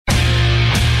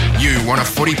You want a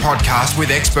footy podcast with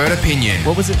expert opinion.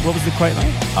 What was the quote,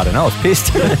 mate? I don't know, I was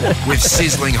pissed. With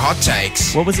sizzling hot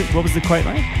takes. What was the quote,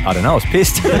 mate? I don't know, I was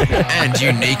pissed. And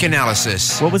unique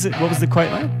analysis. What was the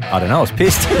quote, mate? I don't know, I was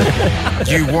pissed.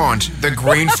 You want the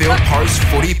Greenfield Post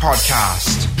Footy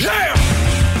Podcast.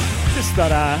 Just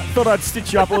thought I'd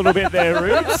stitch you up a little bit there,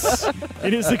 Roots.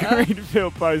 It is the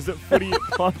Greenfield Post Footy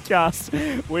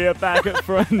Podcast. We are back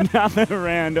for another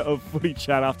round of footy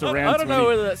chat after round 20. I don't know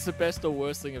whether that's the best or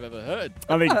worst thing I've ever heard.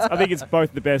 I think it's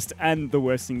both the best and the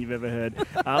worst thing you've ever heard.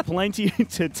 Plenty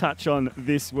to touch on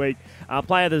this week.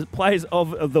 Players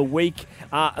of the week.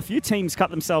 A few teams cut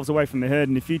themselves away from the herd,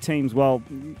 and a few teams, well,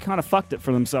 kind of fucked it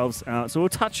for themselves. So we'll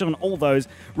touch on all those.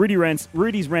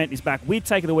 Rudi's rant is back. Weird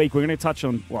take of the week. We're going to touch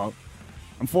on, well,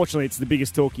 unfortunately, it's the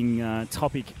biggest talking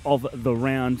topic of the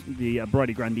round, the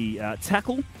Brodie Grundy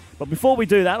tackle. But before we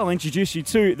do that, I'll introduce you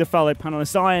to the fellow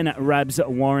panelists. I am Rabs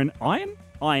Warren.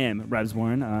 I am Rabs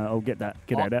Warren. I'll get out.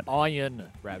 Iron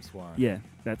Rabs Warren. Yeah,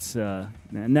 that's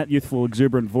and that youthful,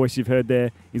 exuberant voice you've heard there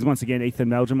is once again Ethan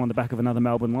Meldrum on the back of another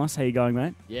Melbourne loss. How you going,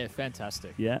 mate? Yeah,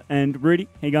 fantastic. Yeah, and Rudi,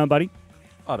 how you going, buddy?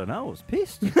 I don't know, I was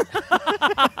pissed.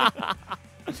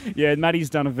 Yeah, Matty's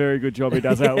done a very good job. He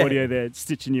does our audio there,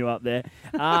 stitching you up there.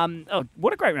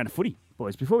 What a great round of footy,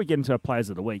 boys. Before we get into our players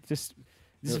of the week, there's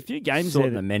a few games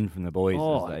Sorting there. the men from the boys,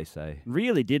 as they say.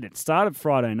 Really did. It started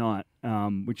Friday night,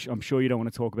 which I'm sure you don't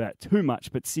want to talk about too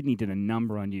much, but Sydney did a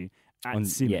number on you at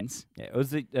Simmons. Yeah, it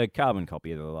was a carbon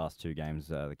copy of the last two games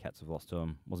the Cats have lost to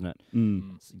them, wasn't it?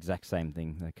 It's the exact same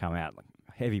thing. They come out, like,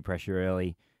 heavy pressure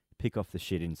early, pick off the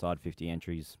shit inside 50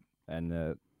 entries,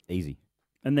 and easy.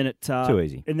 And then it too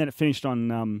easy. And then it finished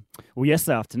on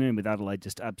yesterday afternoon with Adelaide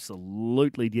just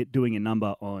absolutely doing a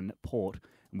number on Port.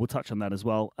 And we'll touch on that as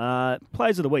well.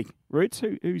 Players of the week, Roots.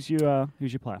 Who's your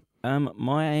player?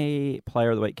 My player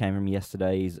of the week came from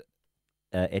yesterday's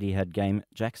Etihad game.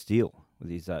 Jack Steele with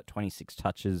his 26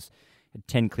 touches, had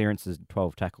 10 clearances,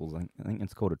 12 tackles. I think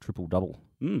it's called a triple-double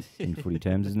in footy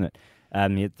terms, isn't it?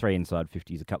 He had 3 inside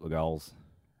 50s, a couple of goals,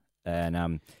 and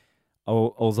I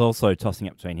was also tossing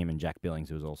up between him and Jack Billings,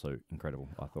 who was also incredible,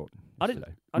 I thought.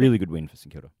 Really good win for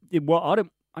St Kilda. I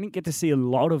didn't get to see a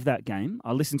lot of that game.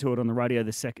 I listened to it on the radio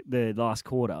the last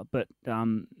quarter, but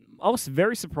I was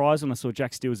very surprised when I saw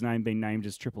Jack Steele's name being named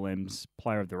as Triple M's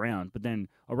player of the round. But then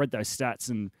I read those stats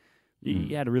and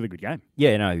he had a really good game.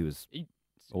 Yeah, no, he was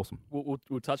awesome.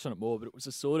 We'll touch on it more, but it was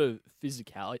a sort of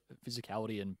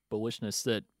physicality and bullishness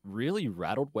that really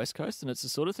rattled West Coast, and it's the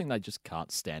sort of thing they just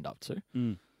can't stand up to.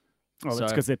 Oh,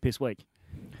 that's because they're piss weak.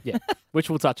 Yeah, which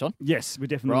we'll touch on. Yes, we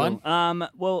definitely will.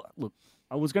 Well, look,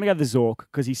 I was going to go to the Zork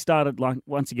because he started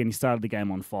the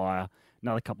game on fire.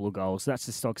 Another couple of goals. That's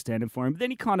the stock standard for him. But then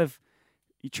he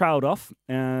trailed off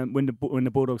when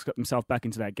the Bulldogs got themselves back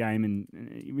into that game, and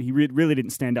he really didn't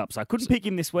stand up. So I couldn't pick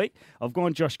him this week. I've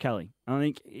gone Josh Kelly. I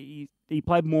think he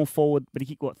played more forward, but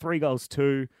he kicked 3 goals,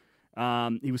 2.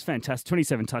 He was fantastic.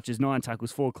 27 touches, 9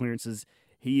 tackles, 4 clearances.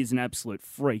 He is an absolute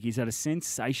freak. He's had a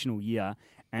sensational year.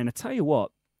 And I tell you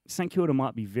what, St Kilda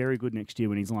might be very good next year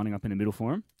when he's lining up in the middle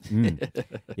for him.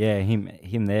 Yeah,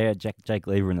 him there, Jake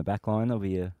Lever in the back line, they'll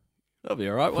be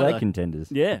all right. flag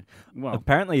contenders. Yeah. Well,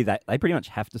 apparently they pretty much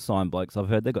have to sign blokes. I've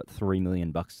heard they've got $3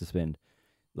 million to spend.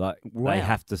 Like, wow. They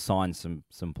have to sign some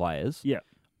players. Yeah.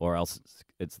 Or else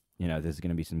it's there's going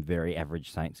to be some very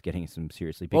average Saints getting some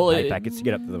seriously big pay packets to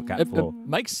get up to the cap floor. It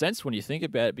makes sense when you think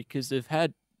about it because they've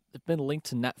been linked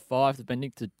to Nat 5, they've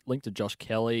been linked to Josh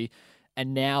Kelly,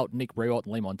 and now Nick Rewalt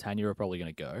and Lee Montagna are probably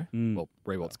going to go. Well,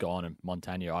 Rewalt's gone, and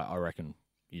Montagna, I reckon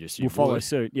you just will follow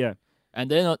suit. Yeah, and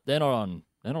they're not on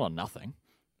nothing.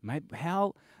 Mate,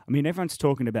 everyone's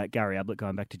talking about Gary Ablett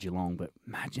going back to Geelong, but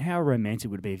imagine how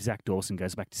romantic would it be if Zach Dawson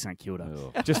goes back to St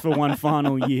Kilda just for one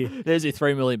final year. There's your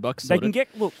 $3 million. They can get.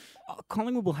 Look,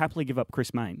 Collingwood will happily give up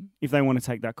Chris Mayne if they want to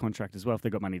take that contract as well. If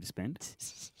they've got money to spend.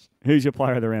 Who's your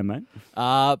player of the round, mate?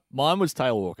 Mine was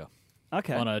Taylor Walker.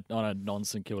 Okay, on a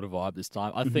non-St Kilda vibe this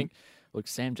time. I think. Look,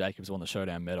 Sam Jacobs won the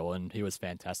Showdown medal and he was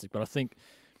fantastic, but I think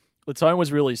the tone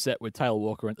was really set with Taylor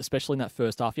Walker, especially in that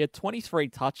first half. He had 23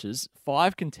 touches,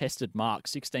 5 contested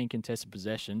marks, 16 contested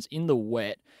possessions in the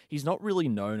wet. He's not really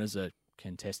known as a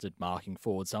contested marking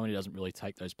forward, someone who doesn't really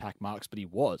take those pack marks, but he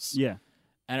was. Yeah.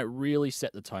 And it really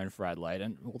set the tone for Adelaide.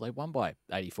 And they won by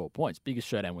 84 points, biggest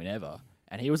showdown win ever.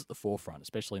 And he was at the forefront,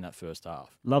 especially in that first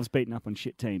half. Loves beating up on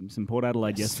shit teams. And Port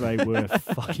Adelaide yesterday were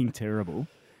fucking terrible.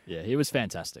 Yeah, he was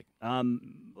fantastic.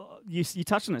 You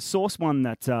touched on it. Sauce won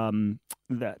that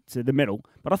the medal,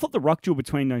 but I thought the ruck duel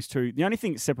between those two, the only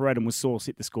thing that separated them was Sauce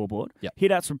hit the scoreboard. Yep.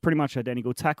 Hit-outs were pretty much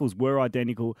identical. Tackles were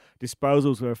identical.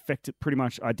 Disposals were pretty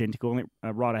much identical. I think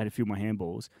Ryder had a few more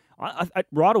handballs.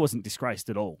 Ryder wasn't disgraced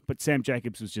at all, but Sam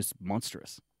Jacobs was just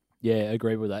monstrous. Yeah, I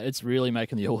agree with that. It's really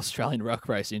making the All-Australian ruck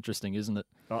race interesting, isn't it?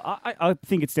 I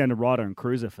think it's down to Ryder and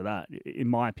Cruiser for that, in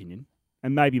my opinion.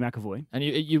 And maybe McAvoy. And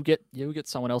you get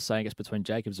someone else saying it's between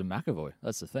Jacobs and McAvoy.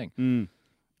 That's the thing.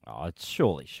 Oh, it's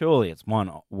surely it's one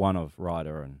of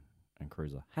Ryder and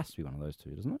Cruiser. Has to be one of those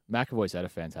two, doesn't it? McAvoy's had a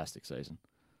fantastic season.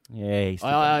 Yeah, he's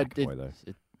still McAvoy though.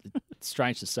 It's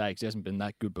strange to say because he hasn't been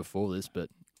that good before this, but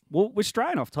well, we're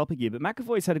straying off topic here. But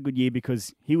McAvoy's had a good year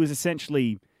because he was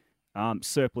essentially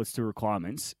surplus to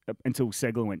requirements until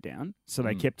Segler went down, so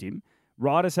they kept him.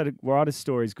 Ryder's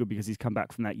story is good because he's come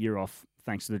back from that year off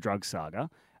thanks to the drug saga,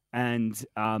 and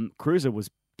Cruiser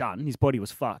was done. His body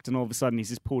was fucked, and all of a sudden he's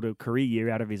just pulled a career year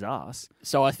out of his ass.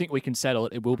 So I think we can settle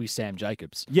it. It will be Sam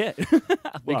Jacobs. Yeah,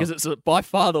 because it's by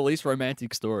far the least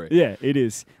romantic story. Yeah, it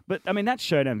is. But I mean that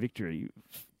showdown victory,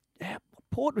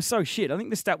 Port was so shit. I think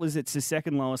the stat was it's the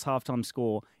second lowest halftime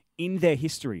score in their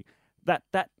history. That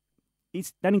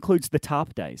includes the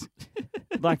TARP days.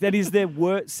 Like, that is their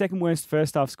second worst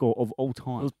first half score of all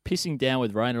time. It was pissing down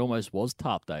with rain. It almost was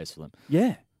TARP days for them.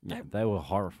 Yeah. Yeah, they were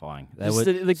horrifying. I've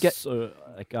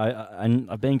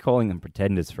been calling them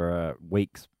pretenders for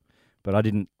weeks, but I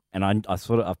didn't. And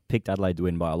I picked Adelaide to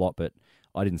win by a lot, but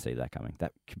I didn't see that coming.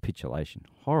 That capitulation,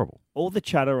 horrible. All the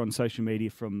chatter on social media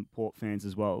from Port fans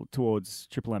as well towards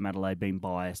Triple M Adelaide being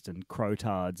biased and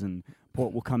crotards, and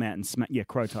Port will come out and smack. Yeah,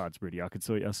 crotards, Rudi. I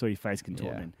saw your face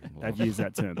contorting. Yeah. They've used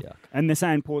that term. Yuck. And they're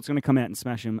saying Port's going to come out and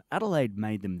smash them. Adelaide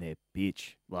made them their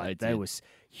bitch. Like, they was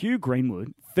Hugh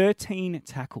Greenwood, 13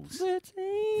 tackles.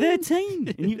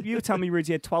 13! And you were telling me,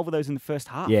 Rudi, had 12 of those in the first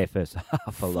half. Yeah, first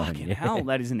half alone. Fucking hell,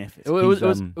 that is an effort. It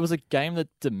was a game that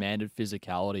demanded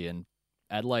physicality, and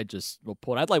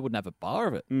Port Adelaide wouldn't have a bar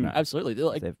of it. No. Absolutely.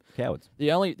 They're cowards.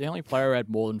 The only player who had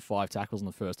more than 5 tackles in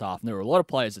the first half, and there were a lot of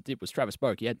players that did, was Travis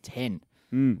Boak. He had 10.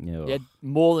 Yeah. He had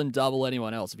more than double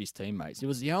anyone else of his teammates. He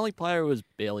was the only player who was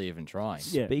barely even trying.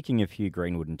 Yeah. Speaking of Hugh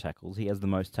Greenwood and tackles, he has the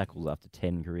most tackles after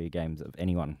 10 career games of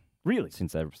anyone. Really?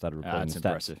 Since they started reporting that's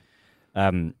stats.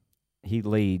 Impressive. He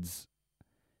leads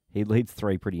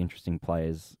 3 pretty interesting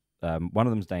players. One of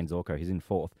them's Dane Zorko. He's in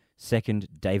 4th. Second,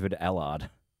 David Allard.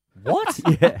 What?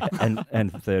 Yeah.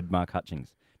 And third, Mark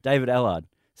Hutchings. David Allard,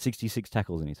 66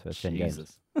 tackles in his first 10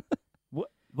 games.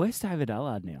 Where's David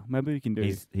Allard now? Maybe we can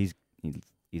do.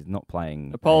 He's not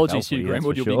playing. Apologies, Hugh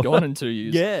Greenwood. You'll be gone in 2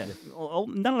 years. Yeah.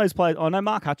 None of those players. Oh, no,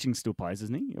 Mark Hutchings still plays,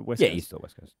 isn't he? Yeah, he's still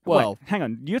West Coast. Well, wait, hang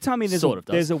on. You're telling me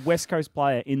there's a West Coast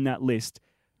player in that list,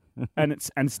 and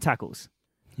it's tackles.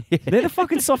 Yeah. They're the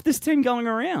fucking softest team going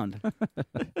around.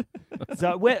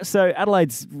 So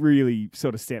Adelaide's really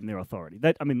sort of stamped their authority.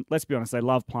 Let's be honest. They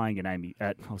love playing at Amy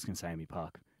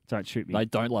Park. Don't shoot me. They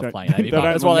don't love playing at Amy Park.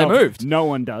 That's why they moved. No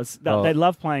one does. They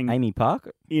love playing Amy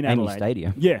Park in Amy Adelaide.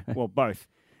 Stadium. Yeah, well, both.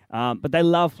 But they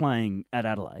love playing at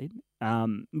Adelaide.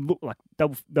 Look like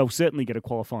they'll certainly get a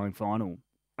qualifying final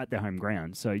at their home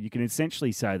ground. So you can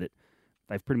essentially say that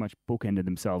they've pretty much bookended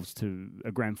themselves to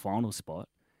a grand final spot.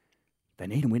 They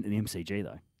need to win at the MCG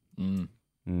though.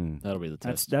 That'll be the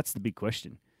test. That's the big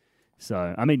question.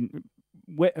 So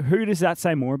who does that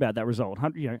say more about that result?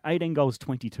 18 goals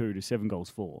 22 to 7 goals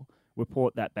 4. Were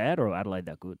Port that bad or Adelaide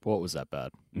that good? Port was that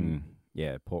bad.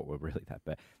 Yeah, Port were really that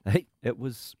bad. It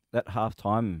was at half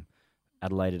time.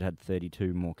 Adelaide had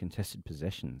 32 more contested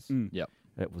possessions. Yep.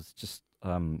 It was just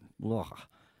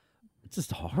it's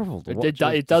just horrible to watch.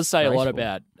 It does say a lot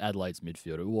about Adelaide's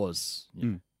midfield. It was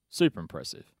super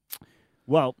impressive.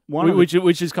 Well,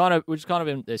 which is kind of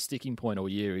been their sticking point all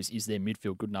year is their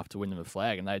midfield good enough to win them a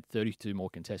flag, and they had 32 more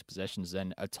contested possessions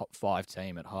than a top 5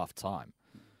 team at half time.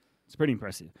 It's pretty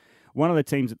impressive. One of the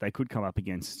teams that they could come up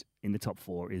against in the top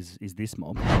 4 is this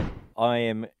mob. I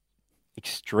am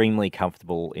extremely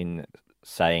comfortable in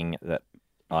saying that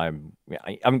I'm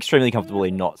extremely comfortable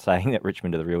in not saying that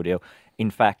Richmond are the real deal.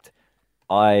 In fact,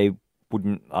 I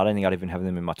don't think I'd even have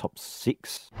them in my top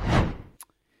 6.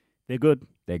 They're good.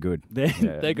 They're good. They're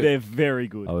good. They're very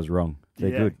good. I was wrong.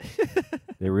 They're good.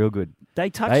 They're real good. They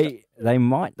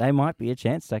might be a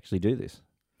chance to actually do this.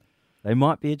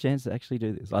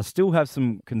 I still have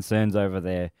some concerns over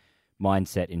their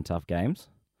mindset in tough games,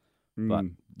 but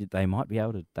they might be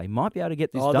able to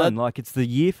get this done. It's the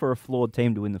year for a flawed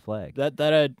team to win the flag. That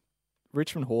had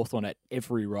Richmond Hawthorn had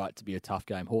every right to be a tough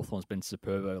game. Hawthorn's been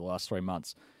superb over the last 3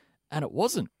 months. And it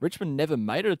wasn't. Richmond never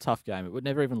made it a tough game. It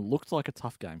never even looked like a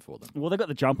tough game for them. Well, they got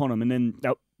the jump on them, and then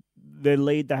the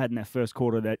lead they had in that first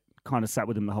quarter that kind of sat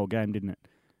with them the whole game, didn't it?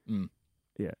 Mm.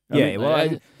 Yeah.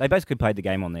 They basically played the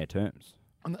game on their terms.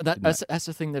 And that's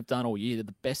the thing they've done all year. They're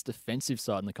the best defensive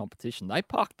side in the competition. They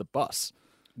parked the bus.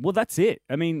 Well, that's it.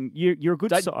 I mean, you're a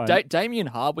good side. Damien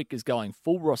Hardwick is going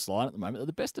full Ross line at the moment. They're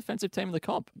the best defensive team in the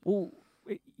comp. Well,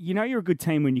 you know you're a good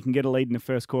team when you can get a lead in the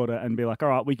first quarter and be like, all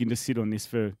right, we can just sit on this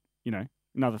for,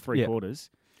 another 3 quarters.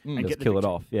 And just kill it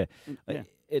off, yeah.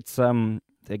 It's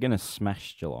they're going to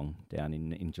smash Geelong down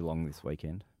in Geelong this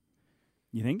weekend.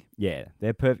 You think? Yeah,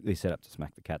 they're perfectly set up to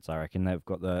smack the Cats, I reckon. They've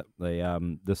got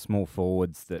the small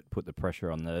forwards that put the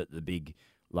pressure on the big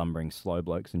lumbering slow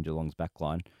blokes in Geelong's back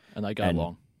line. And they go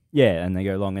long. Yeah, and they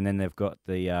go long. And then they've got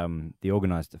the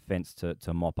organised defence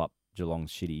to mop up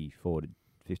Geelong's shitty forward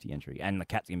 50 entry. And the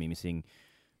Cats are going to be missing,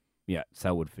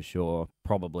 Selwood for sure,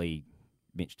 probably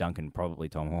Mitch Duncan, probably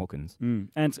Tom Hawkins. And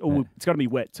it's got to be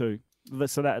wet too.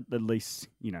 So that at least,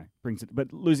 brings it. But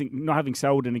not having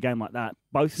Selwood in a game like that,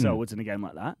 both Selwoods in a game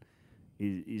like that,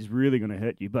 is really going to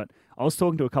hurt you. But I was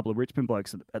talking to a couple of Richmond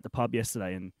blokes at the pub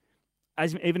yesterday, and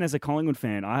even as a Collingwood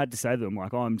fan, I had to say to them,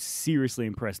 like, I'm seriously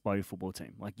impressed by your football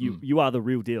team. Like, you are the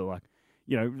real deal. Like,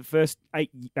 the first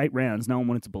eight rounds, no one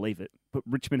wanted to believe it, but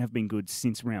Richmond have been good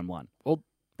since round 1. Well,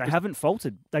 they haven't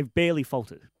faltered. They've barely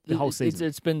faltered the whole season.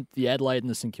 It's been the Adelaide and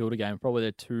the St Kilda game, probably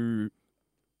their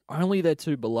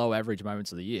two below average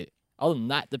moments of the year. Other than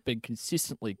that, they've been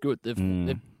consistently good. They've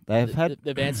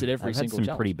answered every single some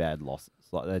challenge. Pretty bad losses,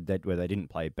 like where they didn't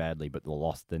play badly, but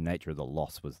the nature of the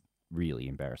loss was really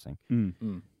embarrassing.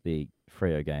 The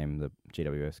Freo game, the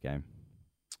GWS game.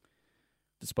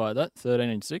 Despite that,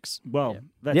 13-6. Well,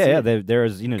 that's there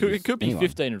is it could be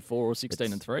 15-4 or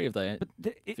 16-3 if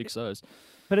they fix those.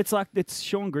 But it's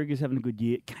Sean Grigger's having a good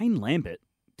year. Kane Lambert,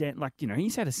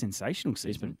 he's had a sensational season.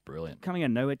 He's been brilliant. Coming out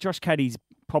of nowhere. Josh Caddy's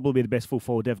probably the best full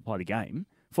forward to ever play the game.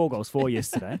 4 goals, 4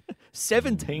 yesterday.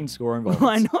 17 scoring goals.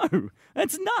 I know.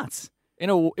 That's nuts. And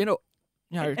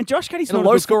Josh Caddy's in a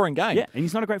low-scoring game. Yeah, and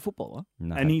he's not a great footballer.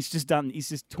 No. And he's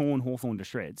just torn Hawthorn to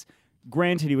shreds.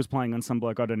 Granted, he was playing on some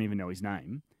bloke, I don't even know his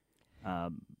name. I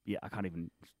can't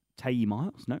even... Tayi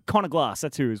Miles? No? Connor Glass,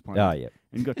 that's who he was playing. Oh, yeah.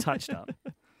 And got touched up.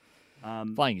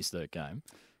 Playing his third game.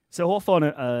 So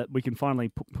Hawthorn, we can finally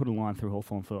put a line through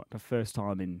Hawthorn for the first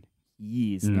time in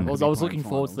years. I was looking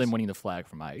forward to them winning the flag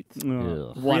from 8th.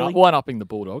 Really? One-upping the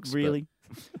Bulldogs. Really?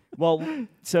 Well,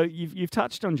 so you've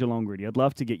touched on Geelong, Rudi. I'd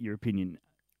love to get your opinion.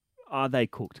 Are they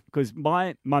cooked? Because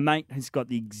my mate has got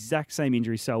the exact same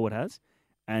injury Selwood has,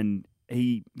 and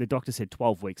the doctor said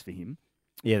 12 weeks for him.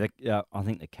 Yeah, I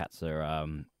think the Cats are a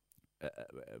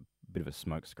bit of a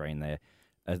smoke screen there.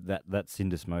 That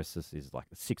syndesmosis is like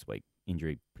a 6-week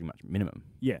injury, pretty much minimum.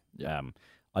 Yeah.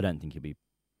 I don't think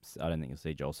you'll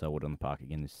see Joel Selwood on the park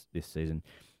again this season.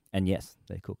 And yes,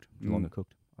 they're cooked. Geelong are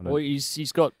cooked. Well,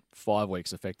 he's got 5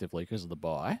 weeks effectively because of the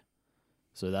bye,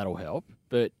 so that'll help.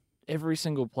 But every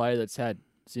single player that's had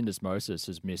syndesmosis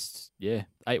has missed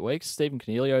 8 weeks. Stephen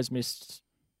Cornelio's missed.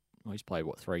 Well, he's played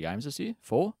 3 games this year?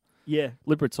 4. Yeah.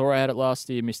 Liberatore had it last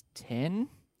year, missed 10.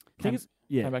 Came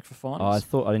back for finals.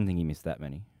 I didn't think he missed that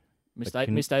many. Missed 8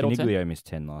 or 10? Coniglio missed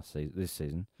 10 this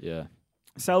season. Yeah.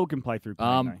 Selwood can play through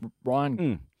pain,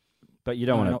 Ryan. But you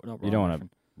don't want to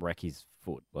wreck his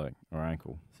foot or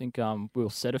ankle. I think Will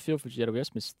Setterfield for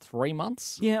GWS missed 3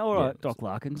 months. Yeah, all right, Doc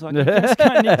Larkins.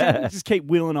 Just keep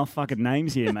wheeling off fucking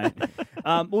names here, mate.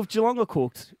 Well, if Geelong are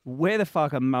cooked, where the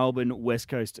fuck are Melbourne, West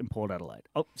Coast, and Port Adelaide?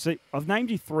 Oh, see, I've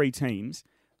named you 3 teams.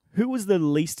 Who was the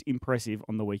least impressive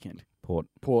on the weekend? Port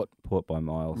by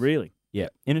miles. Really? Yeah.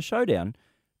 In a showdown,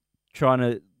 trying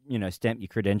to stamp your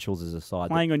credentials as a side.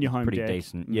 Playing on your home pretty deck.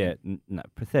 Decent. Yeah. No,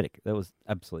 pathetic. That was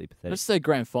absolutely pathetic. Let's say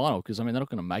grand final because they're not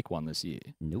going to make one this year.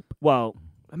 Nope. Well,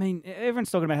 I mean,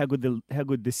 everyone's talking about how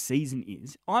good this season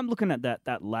is. I'm looking at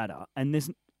that ladder,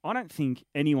 and I don't think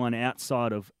anyone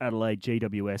outside of Adelaide,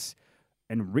 GWS,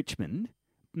 and Richmond,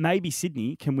 maybe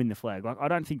Sydney, can win the flag. Like, I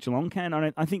don't think Geelong can.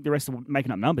 I think the rest are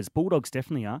making up numbers. Bulldogs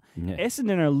definitely are. Yeah.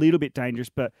 Essendon are a little bit dangerous,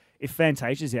 but if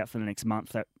Fantasia's out for the next month,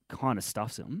 that kind of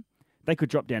stuffs them. They could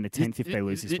drop down to 10th if they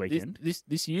lose this weekend.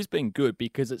 This year's been good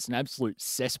because it's an absolute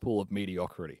cesspool of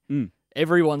mediocrity.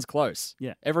 Everyone's close.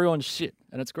 Yeah. Everyone's shit,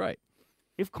 and it's great.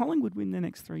 If Collingwood win their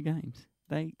next 3 games,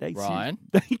 they Ryan?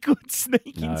 they could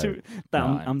sneak No. into it.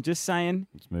 I'm just saying.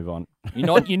 Let's move on.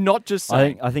 You're not just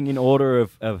saying. I think in order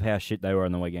of how shit they were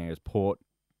on the weekend, it was Port,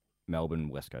 Melbourne,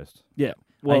 West Coast. Yeah. I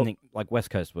Well, didn't think West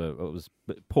Coast was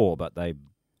poor, but I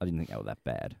didn't think they were that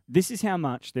bad. this is how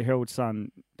much the Herald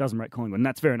Sun doesn't rate Collingwood, and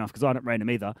that's fair enough because I don't rate them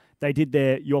either. They did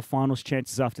your finals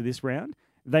chances after this round.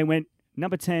 They went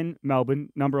number 10, Melbourne,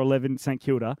 number 11, St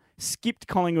Kilda, skipped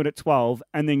Collingwood at 12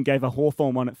 and then gave a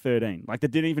Hawthorn one at 13. Like, they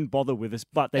didn't even bother with us,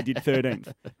 but they did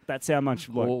 13th. That's how much...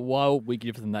 Like, Well, why would we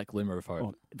give them that glimmer of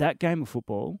hope? that game of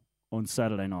football on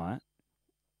Saturday night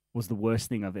was the worst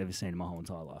thing I've ever seen in my whole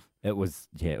entire life. It was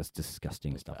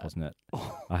disgusting stuff, bad. wasn't it?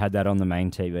 I had that on the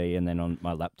main TV, and then on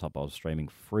my laptop I was streaming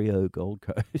Freo Gold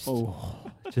Coast.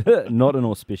 Not an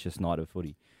auspicious night of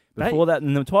footy. Before that,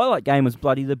 and the Twilight game was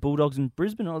bloody the Bulldogs in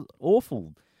Brisbane. I was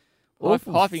awful.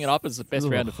 Hyping it up as the best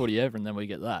round of footy ever, and then we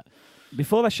get that.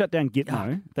 Before they shut down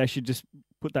Gitmo, they should just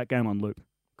put that game on loop,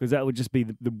 because that would just be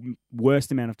the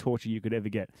worst amount of torture you could ever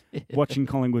get, watching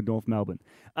Collingwood North Melbourne.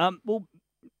 Well,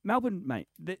 Melbourne, mate,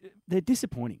 they're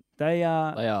disappointing. They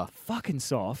are fucking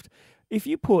soft. If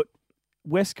you put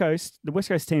the West Coast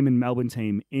team and Melbourne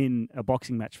team in a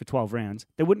boxing match for 12 rounds,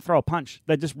 they wouldn't throw a punch.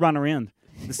 They'd just run around.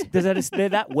 They're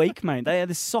that weak, mate. They are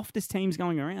the softest teams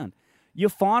going around. Your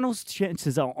finals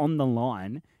chances are on the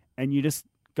line, and you just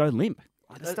go limp.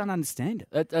 I just don't understand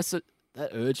it. That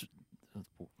urge.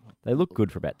 They looked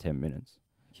good for about 10 minutes.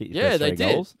 Yeah, they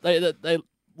did. Goals. They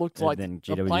looked And like then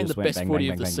they're GW playing the just went best bang, footy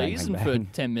bang, of the bang, bang, season bang, for bang.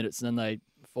 10 minutes, and then they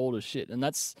fall to shit. And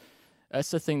that's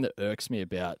the thing that irks me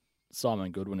about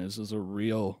Simon Goodwin is there's a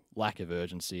real lack of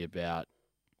urgency about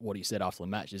what he said after the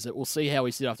match. Is that we'll see how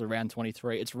he said after round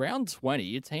 23. It's round 20.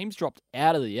 Your team's dropped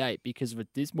out of the 8 because of a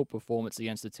dismal performance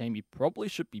against a team you probably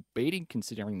should be beating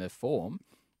considering their form.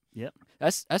 Yep.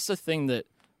 That's the thing that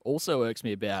also irks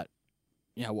me about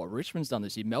what Richmond's done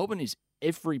this year. Melbourne is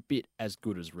every bit as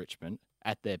good as Richmond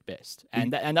at their best.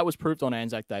 And that was proved on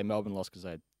Anzac Day. Melbourne lost because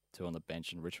they had 2 on the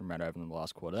bench and Richmond ran over them in the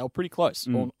last quarter. They were pretty close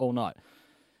all night.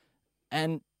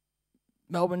 And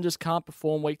Melbourne just can't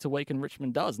perform week to week, and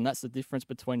Richmond does. And that's the difference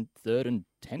between 3rd and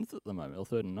 10th at the moment, or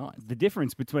 3rd and 9th. The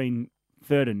difference between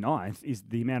 3rd and 9th is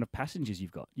the amount of passengers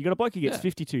you've got. You've got a bloke who gets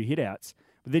 52 hit-outs,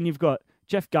 but then you've got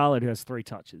Jeff Garlett, who has 3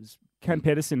 touches, Cam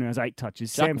Pedersen, who has 8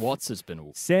 touches, Jack Watts has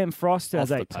been Sam Frost has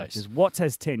off the 8 pace. touches, Watts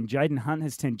has 10, Jaden Hunt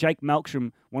has 10, Jake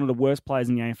Melksham, one of the worst players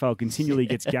in the AFL, continually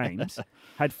gets games,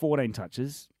 had 14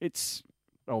 touches.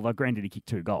 Although granted he kicked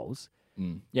 2 goals.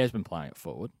 Yeah, he's been playing it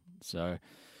forward. So,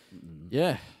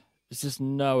 yeah, there's just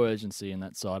no urgency in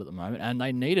that side at the moment, and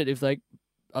they need it if they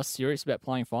are serious about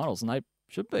playing finals, and they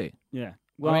should be. Yeah.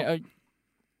 Well, I mean,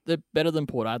 they're better than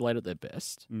Port Adelaide at their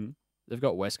best. They've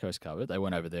got West Coast covered. They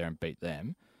went over there and beat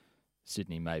them.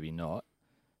 Sydney, maybe not.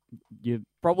 You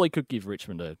probably could give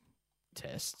Richmond a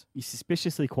test. You're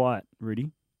suspiciously quiet,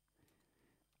 Rudi.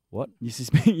 What? You're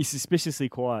suspiciously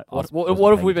quiet.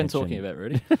 What have we been talking about,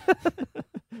 Rudi?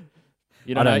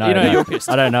 You I don't know. You're pissed.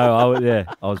 I don't know.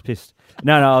 I was pissed.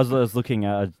 No, I was looking.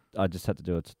 I just had to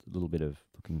do a little bit of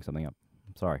looking something up.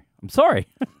 I'm sorry.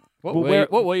 What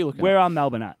were you looking at? Where are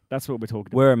Melbourne at? That's what we're talking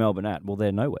about. Where are Melbourne at? Well,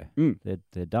 they're nowhere.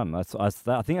 They're done. I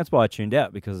think that's why I tuned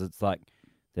out, because it's like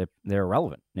they're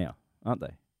irrelevant now, aren't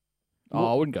they?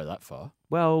 I wouldn't go that far.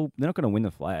 Well, they're not going to win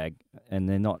the flag, and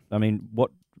they're not. I mean,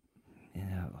 what?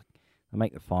 They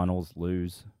make the finals,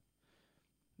 lose.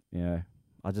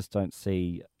 I just don't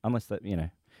see, unless that,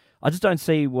 I just don't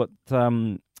see what.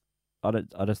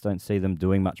 I just don't see them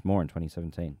doing much more in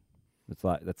 2017. It's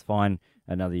like, that's fine.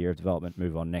 Another year of development.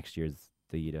 Move on. Next year is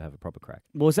the year to have a proper crack.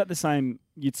 Well, is that the same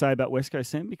you'd say about West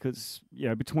Coast, Sam? Because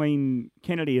between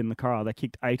Kennedy and Lacara, they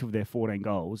kicked 8 of their 14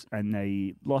 goals, and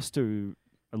they lost to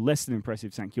a less than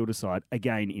impressive St Kilda side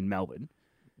again in Melbourne.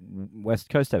 West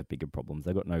Coast have bigger problems.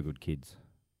 They've got no good kids.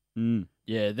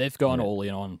 Yeah, they've gone all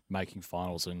in on making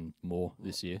finals and more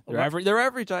this year. Their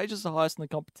average age is the highest in the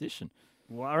competition.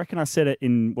 Well, I reckon I said it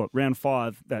in round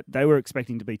 5 that they were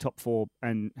expecting to be top 4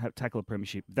 and tackle a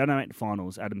premiership. If they don't make the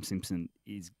finals, Adam Simpson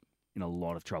is in a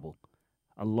lot of trouble.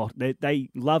 A lot. They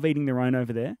love eating their own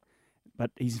over there,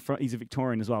 but he's a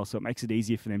Victorian as well, so it makes it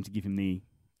easier for them to give him the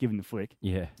flick.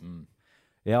 Yeah,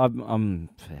 yeah. I'm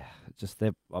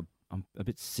a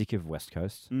bit sick of West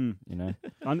Coast. One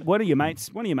of your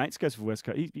mates goes for West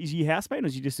Coast. Is he your housemate, or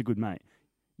is he just a good mate?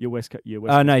 Your West Coast.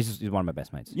 No, he's one of my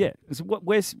best mates. Yeah. So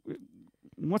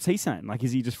what's he saying? Like,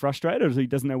 is he just frustrated, or he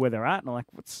doesn't know where they're at? And like,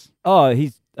 what's? Oh,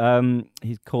 he's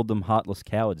called them heartless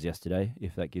cowards yesterday.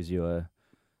 If that gives you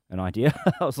an idea.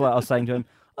 I was saying to him,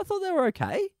 I thought they were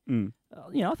okay.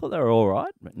 I thought they were all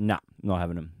right. But nah, not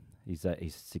having them. He's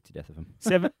sick to death of them.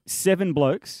 Seven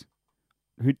blokes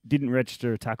who didn't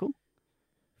register a tackle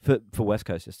for West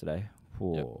Coast yesterday.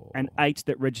 And 8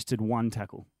 that registered 1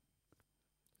 tackle.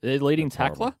 Their leading That's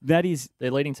tackler? horrible. That is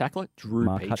Their leading tackler? Drew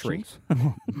Mark Petrie. Hutchings.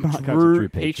 Drew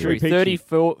Petrie. Petrie.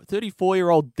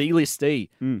 34-year-old D-listee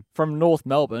from North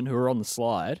Melbourne who are on the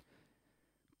slide.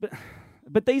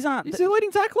 But these aren't. He's their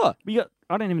leading tackler.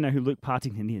 I don't even know who Luke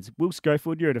Partington is. Will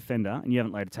Schofield, you're a defender, and you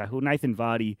haven't laid a tackle. Nathan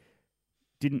Vardy,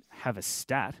 didn't have a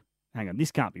stat. Hang on,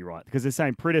 this can't be right because they're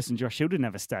saying Pritis and Josh Hill didn't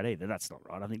have a stat either. That's not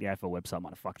right. I think the AFL website might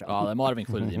have fucked up. Oh, they might have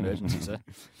included the emergencies there.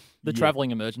 The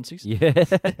travelling emergencies. Yeah.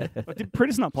 But did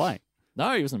Pritis not play?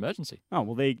 No, he was an emergency. Oh,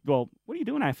 well, what are you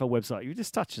doing, AFL website? You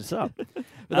just touched us up.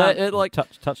 But it like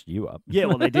touched you up. Yeah,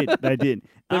 well, they did. They did.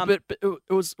 But it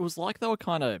was like they were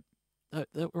kind of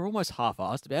they were almost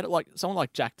half-assed about it. Like someone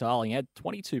like Jack Darling had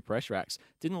 22 pressure acts,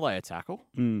 didn't lay a tackle.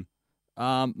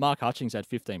 Mark Hutchings had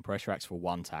 15 pressure acts for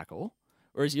 1 tackle.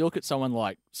 Whereas you look at someone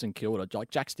like St Kilda, like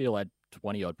Jack Steele had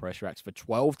 20-odd pressure acts for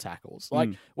 12 tackles.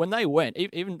 Like when they went,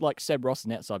 even like Seb Ross,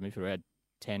 an outside midfielder, had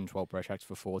 10, 12 pressure acts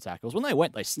for 4 tackles. When they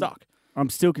went, they stuck. I'm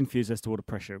still confused as to what a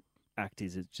pressure act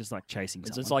is. It's just like chasing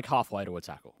someone. It's like halfway to a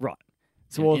tackle. Right.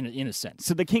 So in a sense.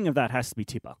 So the king of that has to be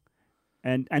Tipper.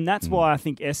 And that's why I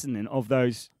think Essendon, of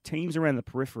those teams around the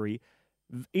periphery,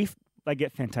 if they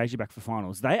get Fantasia back for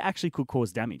finals, they actually could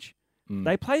cause damage.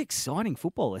 They play exciting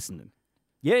football, Essendon.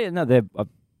 Yeah, no, they're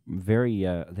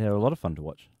they're a lot of fun to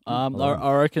watch.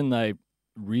 I reckon they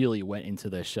really went into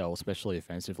their shell, especially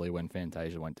offensively, when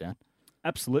Fantasia went down.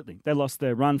 Absolutely. They lost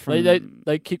their run from...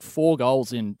 They kicked 4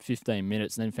 goals in 15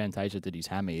 minutes, and then Fantasia did his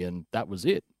hammy, and that was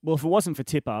it. Well, if it wasn't for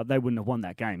Tipper, they wouldn't have won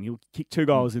that game. You kick 2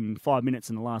 goals in 5 minutes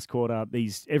in the last quarter.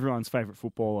 Everyone's favourite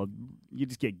footballer. You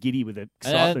just get giddy with it.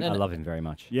 I love him very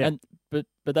much. Yeah. But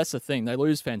that's the thing. They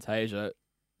lose Fantasia.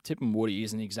 Tip and Woody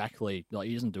isn't exactly... Like,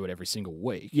 he doesn't do it every single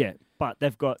week. Yeah, but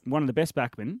they've got one of the best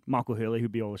backmen, Michael Hurley,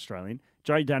 who'd be All-Australian.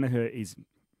 Joe Danaher is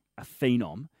a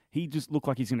phenom. He just looked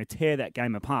like he's going to tear that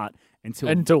game apart until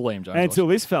Liam Jones. Until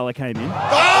this fella came in. Oh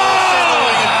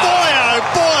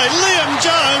boy, Liam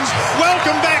Jones,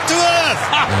 welcome back to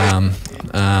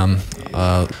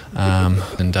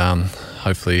Earth.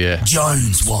 Hopefully, yeah.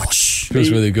 Jones watch. Feels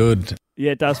really good.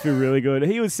 Yeah, it does feel really good.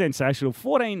 He was sensational.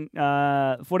 14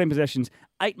 possessions,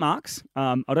 8 marks.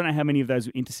 I don't know how many of those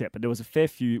were intercept, but there was a fair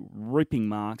few ripping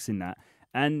marks in that.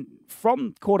 And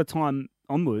from quarter time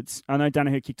onwards, I know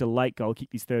Danaher kicked a late goal,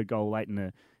 kicked his 3rd goal late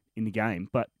in the game,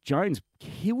 but Jones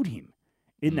killed him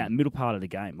in that middle part of the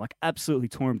game, like absolutely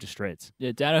tore him to shreds.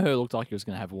 Yeah, Danaher looked like he was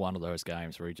going to have one of those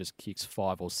games where he just kicks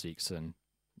 5 or 6 and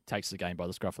takes the game by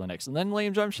the scruff of the neck, and then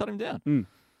Liam Jones shut him down.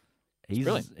 He's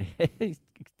brilliant. He's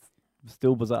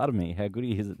still bizarre to me how good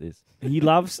he is at this. He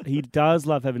does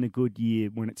love having a good year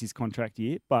when it's his contract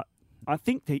year, but I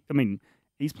think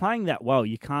he's playing that well.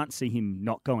 You can't see him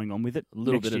not going on with it. A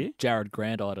little next bit year. of Jared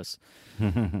Granditis.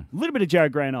 A little bit of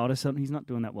Jared Granditis. He's not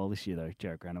doing that well this year, though,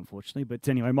 Jared Grant, unfortunately. But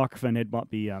anyway, microphone head might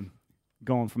be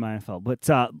going from AFL. But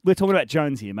we're talking about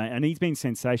Jones here, mate, and he's been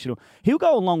sensational. He'll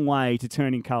go a long way to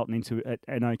turning Carlton into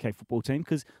an okay football team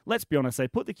because, let's be honest, they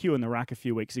put the Q in the rack a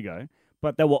few weeks ago,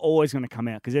 but they were always going to come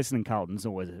out because Essendon Carlton's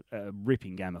always a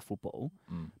ripping game of football.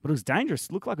 But it was dangerous.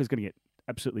 It looked like it was going to get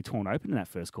absolutely torn open in that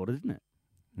first quarter, didn't it?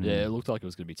 Yeah, it looked like it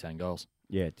was going to be 10 goals.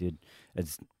 Yeah, it did.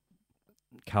 It's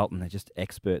Carlton, they're just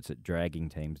experts at dragging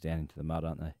teams down into the mud,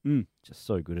 aren't they? Just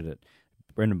so good at it.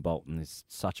 Brendan Bolton is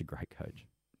such a great coach.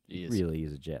 He is. Really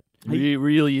is a jet. He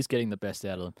really is getting the best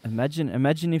out of them.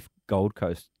 Imagine if Gold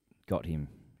Coast got him,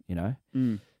 you know?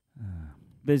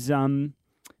 There's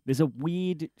a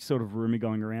weird sort of rumour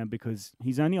going around because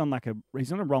he's only on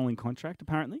he's on a rolling contract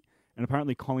apparently. And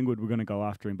apparently Collingwood were going to go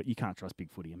after him, but you can't trust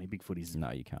Big Footy. I mean, Big Footy's... No,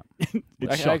 you can't.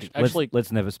 It's shocking. Actually,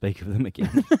 let's never speak of them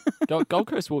again. Gold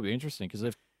Coast will be interesting because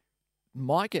they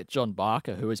might get John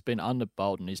Barker, who has been under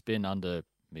Bolton. He's been under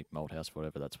Mick Malthouse, for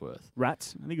whatever that's worth.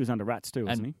 Rats. I think he was under Rats too,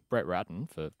 wasn't and he? Brett Ratton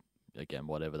for, again,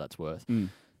 whatever that's worth.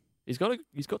 He's got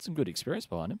some good experience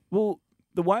behind him. Well,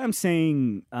 the way I'm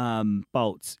seeing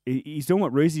Bolts, he's doing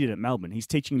what Rudi did at Melbourne. He's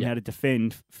teaching him how to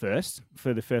defend first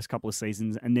for the first couple of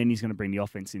seasons, and then he's going to bring the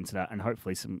offense into that, and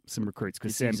hopefully some recruits.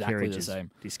 Because Sam Kerridge is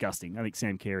disgusting. I think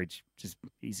Sam Kerridge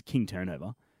he's a king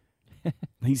turnover.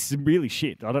 He's really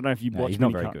shit. I don't know if you watch. He's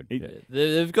not very good.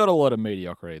 They've got a lot of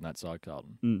mediocrity in that side,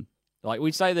 Carlton. Like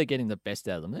we say, they're getting the best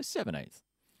out of them. They're 17th.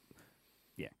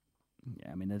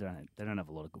 Yeah, I mean they don't have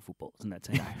a lot of good footballers in that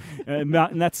team, and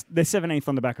they're 17th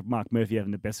on the back of Mark Murphy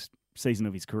having the best season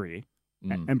of his career,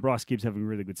 and Bryce Gibbs having a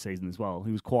really good season as well.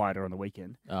 He was quieter on the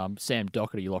weekend. Sam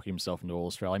Doherty locking himself into All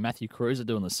Australia. Matthew Cruz are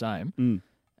doing the same, and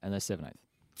they're 17th.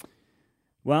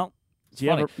 Well, do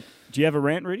you have a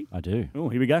rant, Rudi? I do. Oh,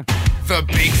 here we go. The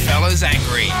big fella's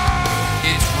angry.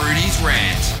 It's Rudi's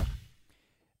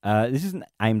rant. This isn't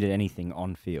aimed at anything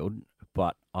on field,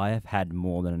 but I have had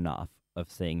more than enough of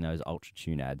seeing those Ultra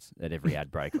Tune ads at every ad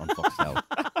break on Foxtel.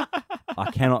 I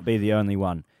cannot be the only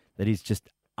one. That is just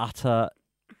utter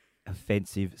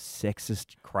offensive,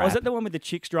 sexist crap. Oh, is that the one with the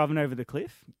chicks driving over the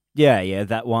cliff? Yeah,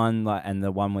 that one, and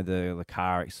the one where the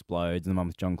car explodes, and the one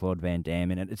with Jean-Claude Van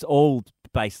Damme in it. It's all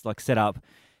based, set up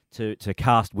to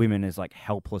cast women as like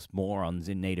helpless morons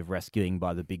in need of rescuing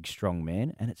by the big strong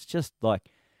man, and it's just like,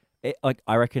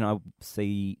 I reckon I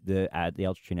see the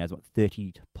altitude ads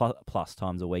 30 plus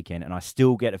times a weekend, and I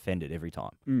still get offended every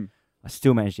time. I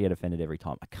still manage to get offended every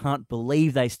time. I can't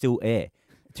believe they still air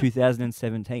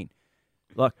 2017.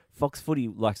 Like Fox Footy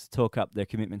likes to talk up their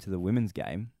commitment to the women's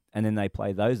game, and then they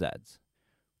play those ads.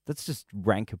 That's just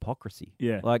rank hypocrisy.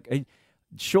 Yeah. Like,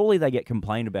 surely they get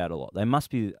complained about a lot. They must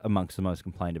be amongst the most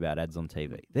complained about ads on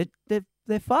TV.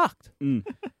 They're fucked.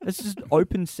 It's just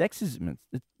open sexism.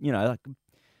 Like,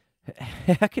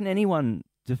 how can anyone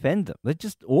defend them? They're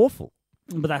just awful.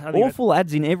 But awful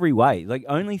ads in every way. Like,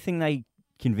 only thing they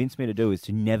convince me to do is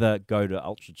to never go to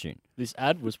Ultratune. This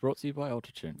ad was brought to you by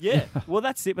Ultratune. Yeah, well,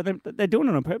 that's it. But they're doing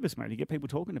it on purpose, mate, to get people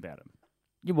talking about them.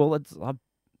 Yeah, well, I'm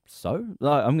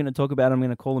going to talk about it, I'm going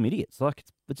to call them idiots. Like,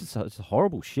 it's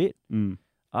horrible shit.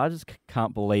 I just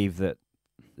can't believe that.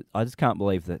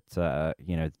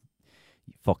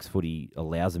 Fox Footy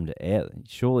allows them to air.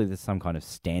 Surely there's some kind of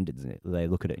standards in it. They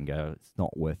look at it and go, it's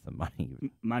not worth the money.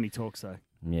 Money talks, though.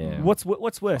 Yeah. What's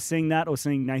worse, seeing that or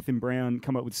seeing Nathan Brown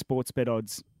come up with sports bet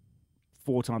odds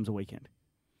 4 times a weekend?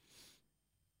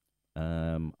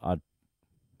 I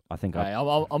think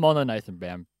I'm on the Nathan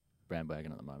Brown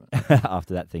bandwagon at the moment.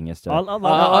 after that thing yesterday.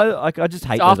 I just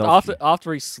hate those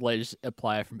after he sledged a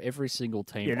player from every single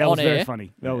team. Yeah, that was very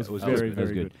funny. That was very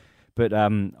good. But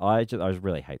I just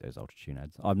really hate those Ultratune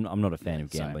ads. I'm not a fan of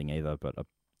gambling either, but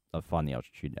I find the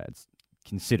Ultratune ads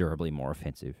considerably more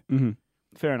offensive. Mm-hmm.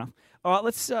 Fair enough. All right,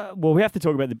 let's. We have to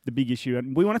talk about the big issue,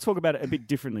 and we want to talk about it a bit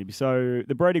differently. So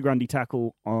the Brodie Grundy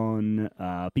tackle on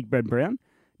Big Ben Brown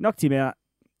knocked him out.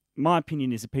 My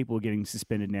opinion is that people are getting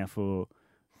suspended now for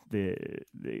the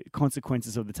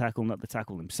consequences of the tackle, not the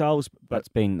tackle themselves. But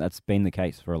that's been the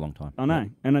case for a long time. I know,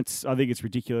 and I think it's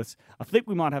ridiculous. I think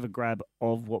we might have a grab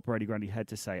of what Brodie Grundy had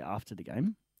to say after the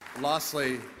game.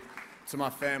 Lastly, to my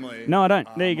family. No, I don't.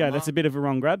 There you go. That's a bit of a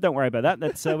wrong grab. Don't worry about that.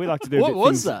 That's we like to do. What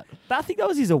was that? I think that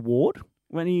was his award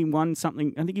when he won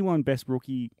something. I think he won Best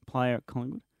Rookie Player at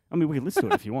Collingwood. I mean, we can listen to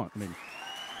it if you want. I mean,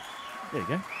 there you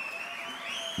go.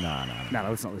 No,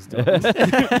 let's not listen to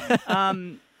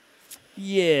it.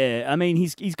 Yeah, I mean,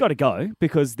 he's got to go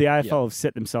because the AFL have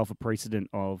set themselves a precedent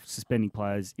of suspending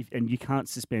players, and you can't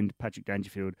suspend Patrick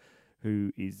Dangerfield,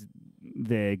 who is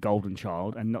their golden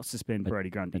child, and not suspend Brodie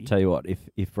Grundy. I tell you what,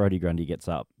 if Brodie Grundy gets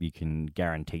up, you can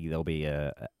guarantee there'll be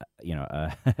a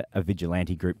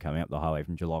vigilante group coming up the highway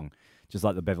from Geelong, just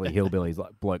like the Beverly Hillbillies,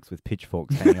 like blokes with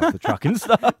pitchforks hanging off the truck and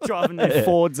stuff, driving their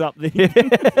Fords up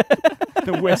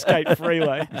the Westgate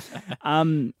Freeway.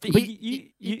 You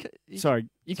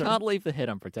can't leave the head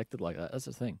unprotected like that. That's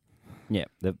the thing. Yeah,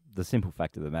 the simple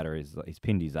fact of the matter is that he's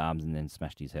pinned his arms and then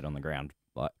smashed his head on the ground.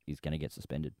 Like, he's going to get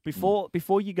suspended. Before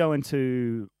you go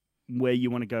into where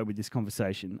you want to go with this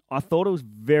conversation, I thought it was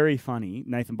very funny,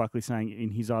 Nathan Buckley saying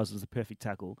in his eyes was the perfect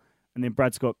tackle, and then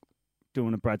Brad Scott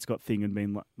doing a Brad Scott thing and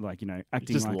being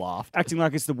laughed. acting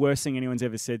like it's the worst thing anyone's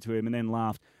ever said to him, and then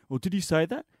laughed. Well, did you say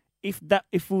that? If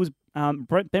it was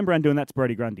Ben Brown doing that to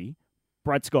Brodie Grundy,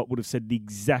 Brad Scott would have said the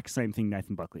exact same thing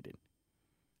Nathan Buckley did.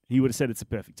 He would have said it's a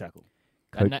perfect tackle.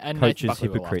 And Coaches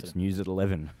hypocrites, news at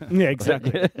 11. Yeah,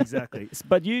 exactly.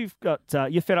 But you've got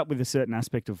you're fed up with a certain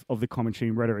aspect of the commentary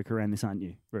and rhetoric around this, aren't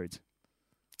you, Rudes?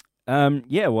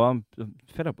 Yeah, well, I'm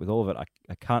fed up with all of it.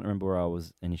 I can't remember where I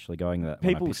was initially going with that.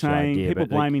 People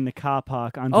blaming the car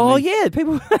park underneath. Oh yeah,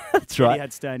 people. That's right.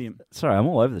 Etihad Stadium. Sorry, I'm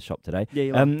all over the shop today.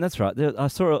 Yeah, that's right. I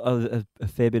saw a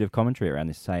fair bit of commentary around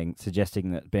this,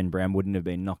 suggesting that Ben Brown wouldn't have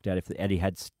been knocked out if the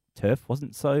Etihad turf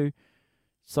wasn't so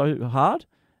hard,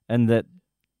 and that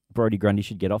Brodie Grundy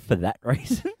should get off for that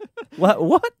reason. What?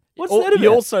 What's that about? He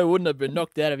also wouldn't have been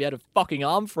knocked out if he had a fucking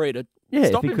arm free to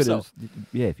stop himself.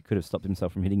 If he could have stopped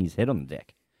himself from hitting his head on the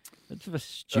deck. That's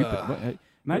just stupid.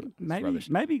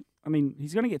 Maybe. I mean,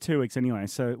 he's going to get 2 weeks anyway.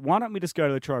 So why don't we just go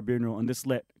to the tribunal and just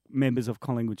let members of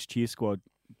Collingwood's cheer squad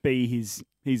be his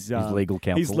legal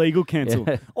counsel. His legal counsel.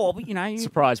 Yeah. Or you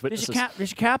surprise witnesses.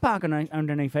 There's a car park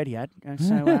underneath Etihad,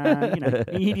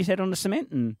 so he hit his head on the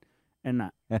cement and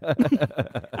that.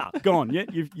 Go on, yeah,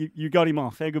 you got him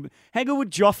off. How good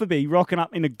would Joffa be rocking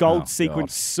up in a gold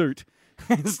sequence suit?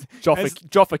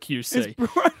 Joffa QC. As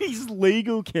Brodie's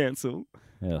legal counsel.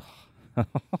 Ugh.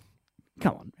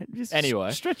 Come on, just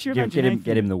anyway, stretch your imagination.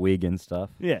 Get him the wig and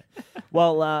stuff. Yeah.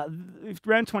 Well, if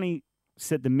round 20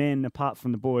 set the men apart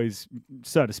from the boys,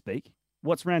 so to speak,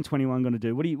 what's round 21 going to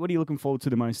do? What are you looking forward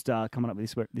to the most coming up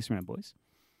with this round, boys?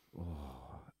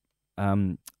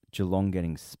 Geelong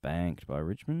getting spanked by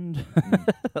Richmond.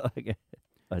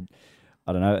 I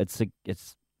don't know.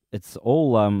 It's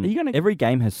all. Every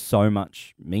game has so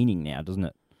much meaning now, doesn't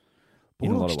it?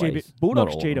 in a lot of ways.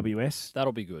 Bulldogs Not all of them. GWS.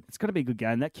 That'll be good. It's going to be a good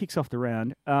game. That kicks off the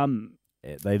round.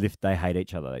 Yeah, they hate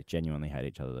each other. They genuinely hate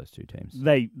each other, those two teams.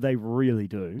 They really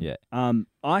do. Yeah.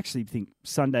 I actually think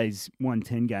Sunday's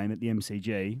 110 game at the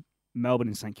MCG, Melbourne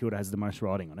and St Kilda has the most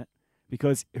riding on it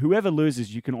because whoever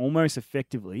loses, you can almost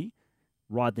effectively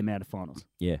ride them out of finals.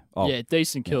 Yeah. Oh, Yeah,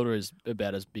 decent Kilda is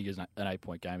about as big as an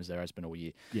 8-point game as there has been all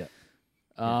year. Yeah.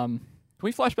 Can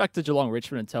we flash back to Geelong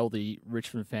Richmond and tell the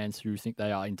Richmond fans who think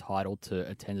they are entitled to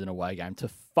attend an away game to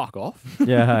fuck off?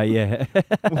 yeah.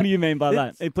 What do you mean by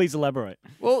that? Please elaborate.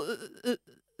 Well,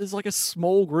 there's like a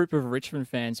small group of Richmond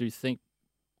fans who think,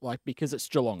 like, because it's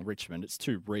Geelong Richmond, it's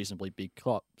two reasonably big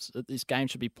clubs, that this game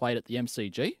should be played at the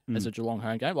MCG as a Geelong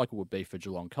home game, like it would be for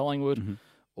Geelong Collingwood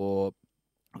or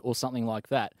something like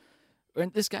that.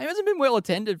 And this game hasn't been well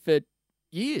attended for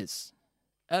years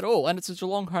at all, and it's a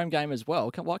Geelong home game as well.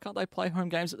 Why can't they play home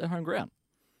games at their home ground?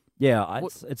 Yeah,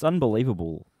 it's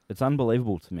unbelievable. It's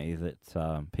unbelievable to me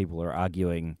that people are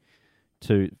arguing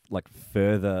to like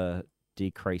further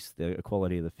decrease the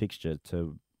quality of the fixture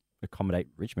to accommodate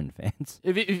Richmond fans.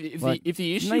 If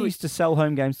the issue they used to sell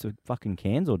home games to fucking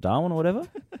Cairns or Darwin or whatever.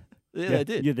 they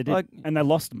did. Yeah, they did. Like- and they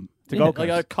lost them to Gold Coast.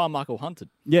 Like Carmichael hunted.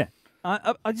 Yeah.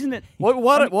 Isn't it?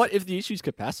 What if the issue's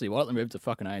capacity? Why don't they move to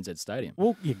fucking ANZ Stadium?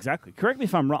 Well, yeah, exactly. Correct me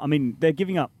if I'm wrong. I mean, they're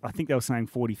giving up, I think they were saying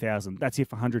 40,000. That's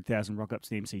if 100,000 rock up to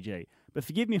the MCG. But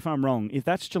forgive me if I'm wrong. If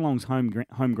that's Geelong's home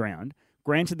ground,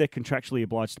 granted they're contractually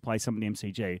obliged to play some at the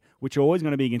MCG, which are always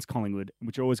going to be against Collingwood,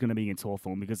 which are always going to be against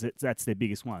Hawthorn because that's their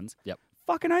biggest ones. Yep.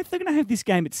 Fucking oath, they're going to have this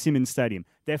game at Simmons Stadium.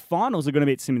 Their finals are going to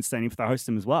be at Simmons Stadium if they host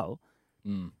them as well.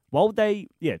 Why would they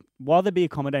be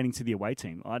accommodating to the away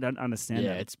team? I don't understand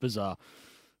that. It's bizarre.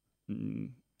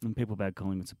 And people about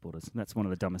Collingwood supporters. That's one of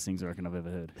the dumbest things I reckon I've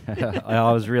ever heard.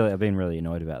 I've been really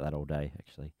annoyed about that all day,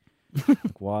 actually.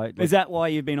 Like, why? Like, Is that why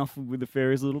you've been off with the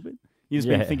Ferries a little bit? You've just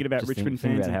been thinking about just Richmond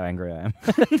thinking fans? about how angry I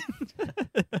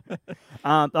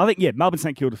am. I think, Melbourne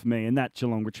St Kilda for me, and that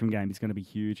Geelong Richmond game is going to be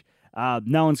huge.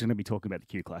 No one's going to be talking about the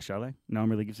Q Clash, are they? No one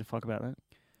really gives a fuck about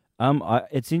that.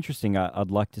 It's interesting.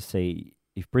 I'd like to see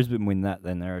if Brisbane win that,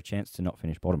 then they're a chance to not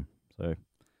finish bottom. So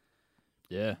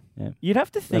Yeah. You'd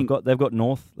have to think they've got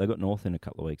North. They've got North in a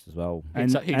couple of weeks as well. and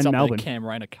He's up Melbourne. the Cam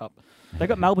Rayner Cup. They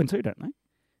got Melbourne too, don't they?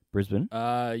 Brisbane.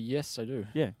 Yes, I do.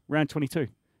 Yeah, round 22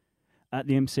 at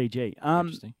the MCG.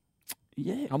 Interesting.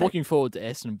 Yeah, I'm looking forward to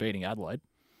Essendon beating Adelaide.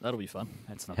 That'll be fun.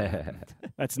 That's not going to happen.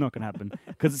 That's not going to happen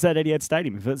because it's at Etihad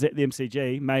Stadium. If it's at the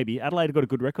MCG, maybe Adelaide have got a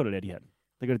good record at Etihad.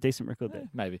 They got a decent record there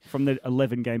Maybe. from the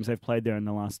 11 games they've played there in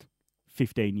the last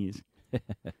 15 years.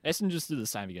 Essendon just do the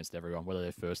same against everyone, whether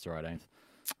they're first or 18th.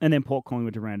 And then Port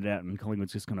Collingwood to round it out, and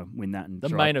Collingwood's just going to win that and The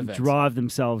main event. drive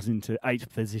themselves into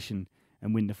 8th position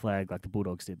and win the flag like the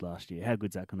Bulldogs did last year. How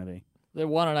good's that going to be? They're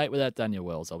 1-8 without Daniel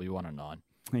Wells. They'll be 1-9.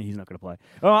 He's not going to play.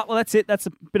 All right, well, that's it. That's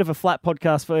a bit of a flat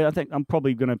podcast for you. I think I'm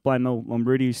probably going to blame it all on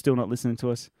Rudi, who's still not listening to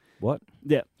us. What?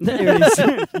 Yeah, there it is.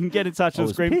 You can get in touch I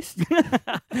with us. was pissed.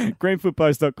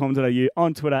 Greenfootpost.com.au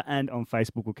on Twitter and on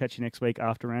Facebook. We'll catch you next week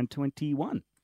after round 21.